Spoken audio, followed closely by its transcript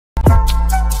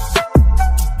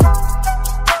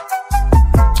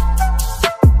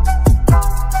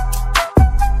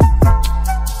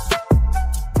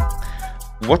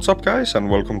What's up guys, and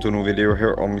welcome to a new video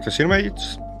here on Casino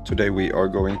Mates. Today we are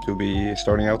going to be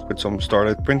starting out with some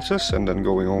Starlight Princess and then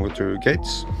going over to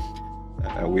Gates.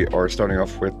 We are starting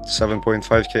off with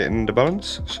 7.5k in the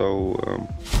balance, so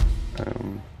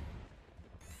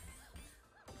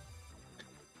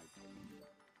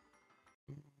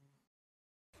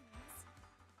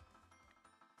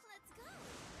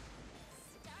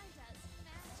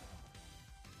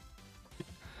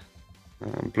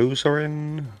blues are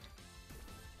in,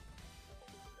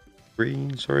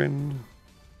 greens are in,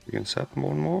 we can set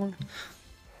more and more.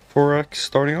 4x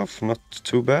starting off, not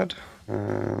too bad.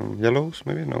 Yellows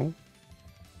maybe, no.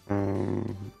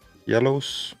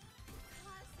 Yellows,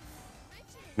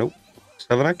 nope.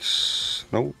 7x,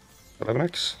 no.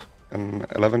 11x, and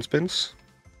 11 spins.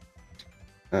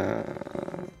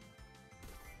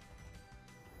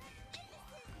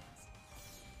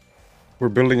 We're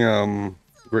building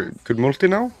good multi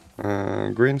now.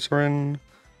 Greens are in,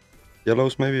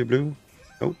 yellows maybe, blue,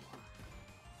 nope.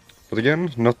 But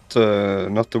again, not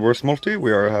the worst multi.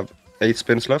 We have 8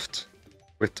 spins left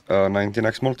with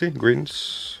 19x multi.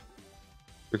 Greens,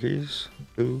 cookies,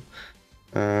 blue.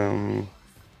 It's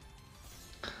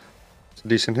a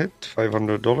decent hit,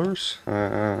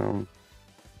 $500.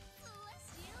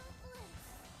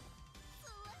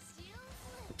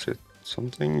 That's it.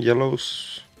 Something.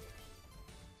 Yellows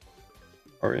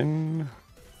are in.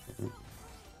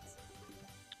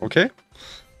 Okay,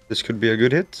 this could be a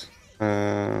good hit.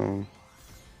 We're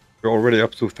already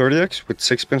up to 30x with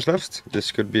 6 spins left.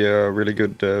 This could be a really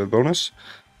good bonus.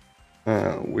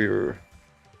 We're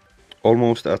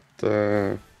almost at...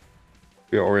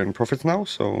 we are in profit now,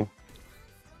 so...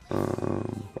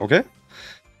 okay.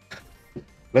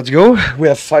 Let's go. We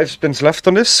have 5 spins left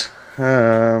on this.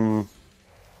 We're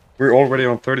already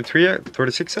on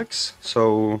 36x,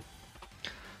 so...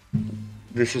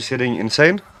 this is hitting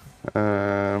insane.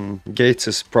 Gates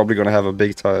is probably gonna have a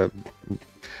big time.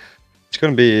 It's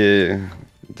gonna be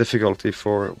difficulty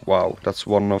for... wow, that's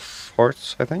 1 of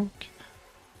hearts, I think.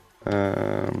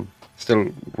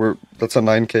 Still, that's a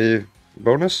 9k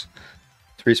bonus.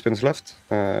 3 spins left.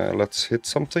 Let's hit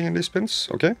something in these spins.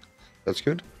 Okay, that's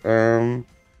good.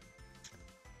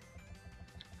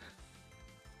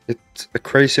 Hit a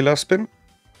crazy last spin.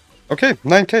 Okay,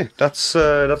 9k. That's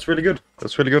really good.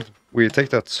 That's really good. We take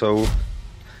that. So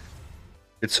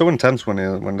it's so intense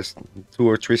when this 2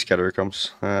 or 3 scatter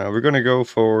comes. We're gonna go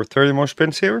for 30 more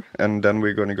spins here, and then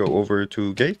we're gonna go over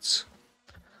to Gates.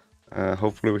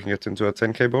 Hopefully we can get into a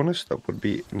 10k bonus. That would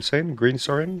be insane. Greens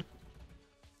are in.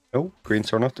 No,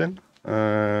 greens are not in.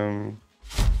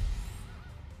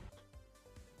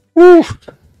 Woo!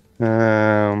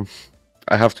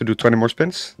 I have to do 20 more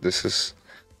spins. This is...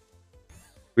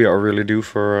 we are really due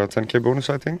for a 10k bonus,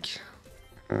 I think.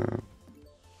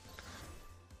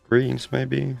 Greens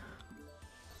maybe.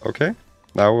 Okay,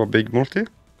 now a big multi.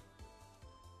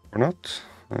 Or not.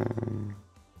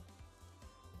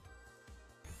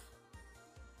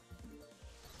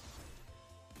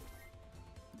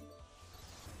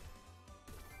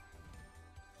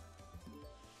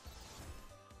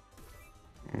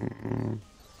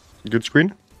 Good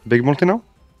screen. Big multi now.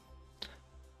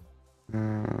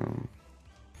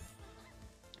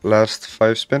 Last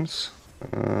 5 spins.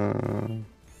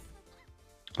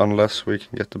 Unless we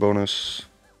can get the bonus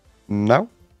now.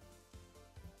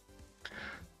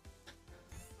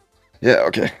 Yeah,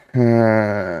 okay.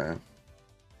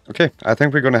 Okay, I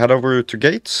think we're gonna head over to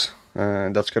Gates.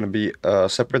 That's gonna be a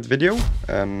separate video.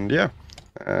 And yeah,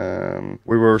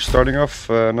 we were starting off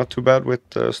not too bad with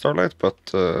Starlight, but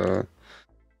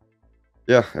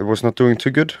yeah, it was not doing too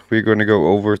good. We're gonna go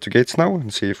over to Gates now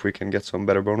and see if we can get some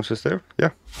better bonuses there.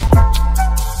 Yeah.